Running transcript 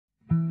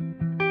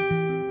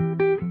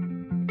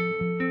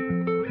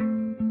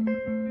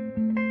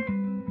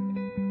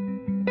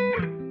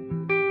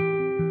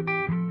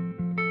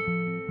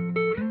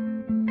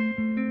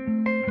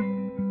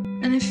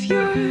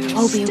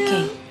I'll be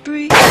okay.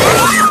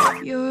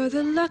 You're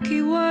the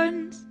lucky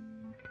ones.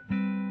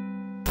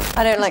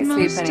 I don't like soup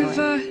anyway. Most of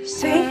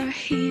us are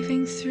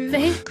heaving through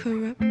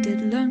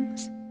corrupted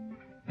lungs,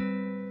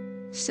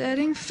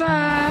 setting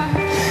fire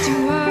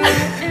to our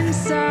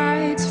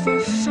insides for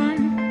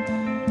fun,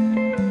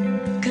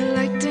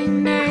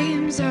 collecting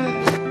names of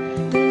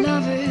the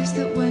lovers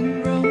that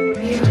went wrong.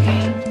 Are you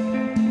okay?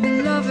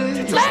 The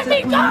lovers Let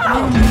me that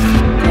go!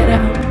 went Get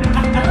out.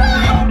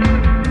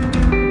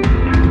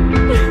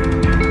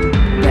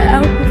 Get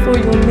out before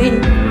you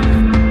leave.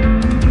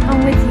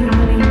 I'm with you,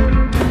 honey.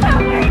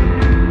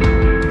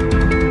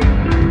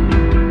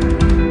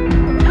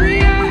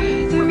 We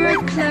are the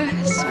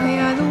reckless, we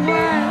are the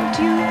wild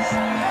youth,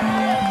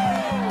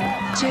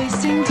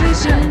 chasing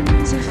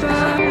visions of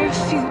our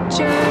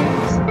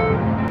futures.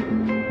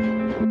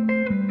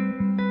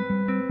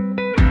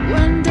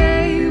 One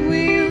day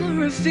we'll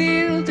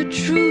reveal the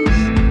truth.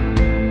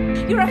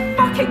 You're a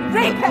fucking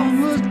rapist!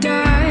 One will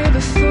die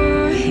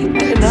before he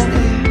gets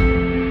there.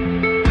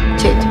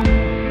 Jude.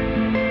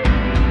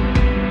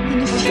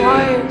 And if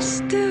you're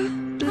still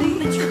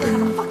bleeding,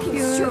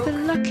 you're the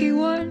lucky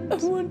one. I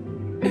want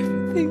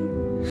everything.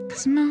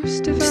 'Cause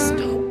most of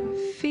our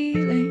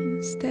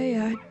feelings, they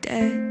are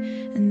dead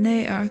and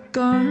they are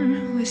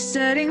gone. We're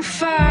setting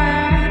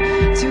fire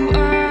to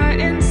our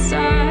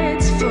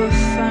insides for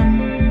fun,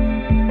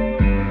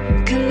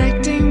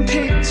 collecting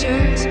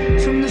pictures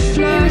from the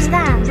flood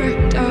that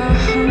wrecked our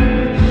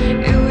home.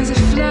 It was a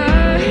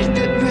flood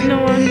that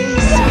wrecked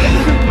this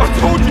home. I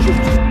told you!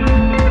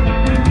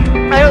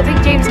 I don't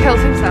think James killed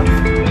himself.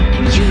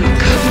 And you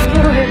caused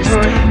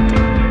Rory.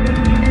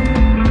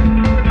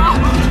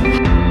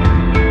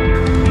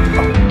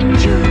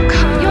 and you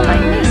caused You're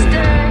like me.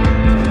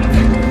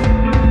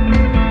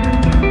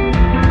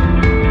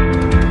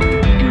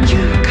 And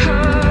you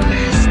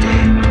caused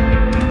it.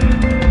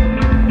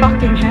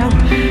 Fucking hell.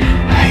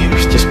 Hey, it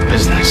was just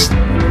business.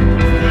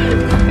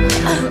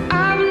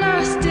 I've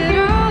lost it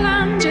all,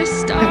 I'm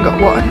just I've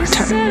got what in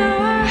return?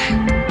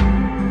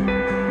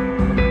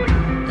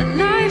 a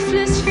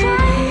lifeless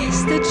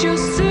face that you'll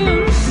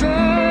soon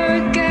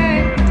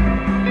forget.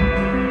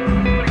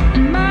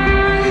 And my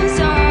eyes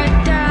are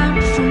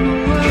damp from the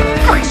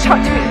words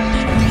touch me.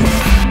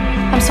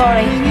 I'm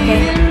sorry,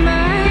 okay? in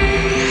my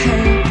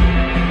head.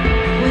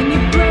 When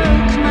you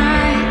broke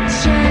my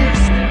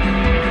chest,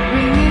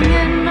 ringing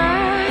in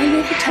my I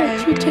never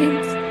touched you,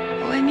 James.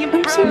 when you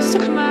I'm so broke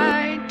sorry.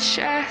 my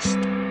chest.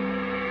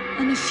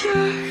 And if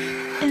you're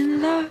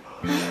in love,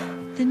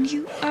 then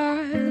you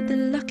are the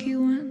lucky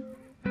one.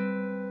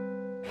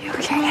 You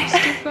okay?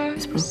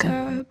 Most of us broken.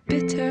 are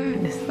bitter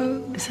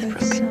This is over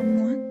broken.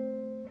 someone,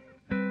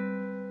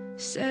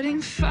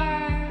 setting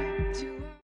fire